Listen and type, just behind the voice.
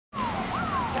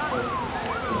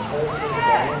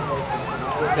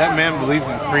That man believes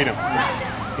in freedom.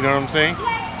 You know what I'm saying?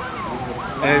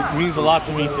 And it means a lot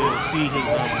to me to see his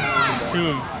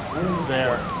tomb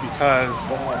there because,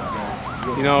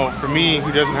 you know, for me,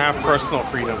 who doesn't have personal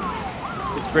freedom,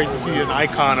 it's great to see an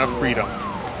icon of freedom.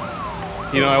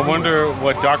 You know, I wonder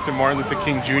what Dr. Martin Luther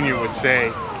King Jr. would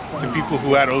say to people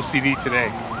who had OCD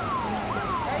today.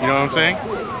 You know what I'm saying?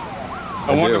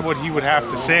 I wonder what he would have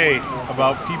to say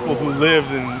about people who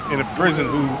lived in a prison,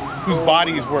 whose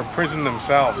bodies were a prison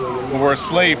themselves, who were a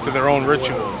slave to their own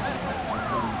rituals.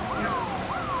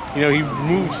 You know, he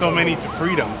moved so many to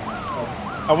freedom.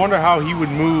 I wonder how he would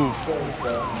move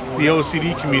the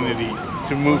OCD community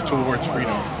to move towards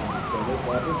freedom.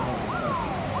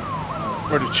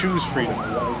 Or to choose freedom.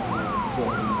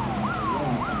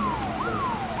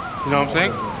 You know what I'm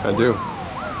saying? I do.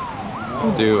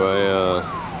 I do.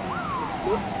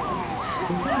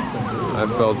 I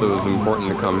felt it was important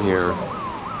to come here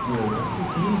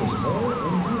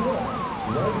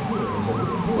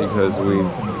because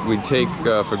we take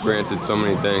for granted so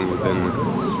many things, and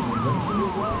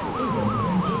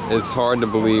it's hard to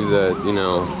believe that, you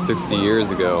know, 60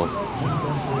 years ago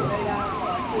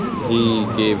he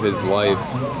gave his life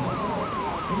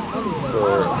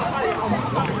for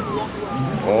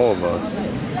all of us,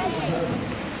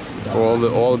 for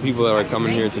all the people that are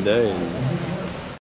coming here today.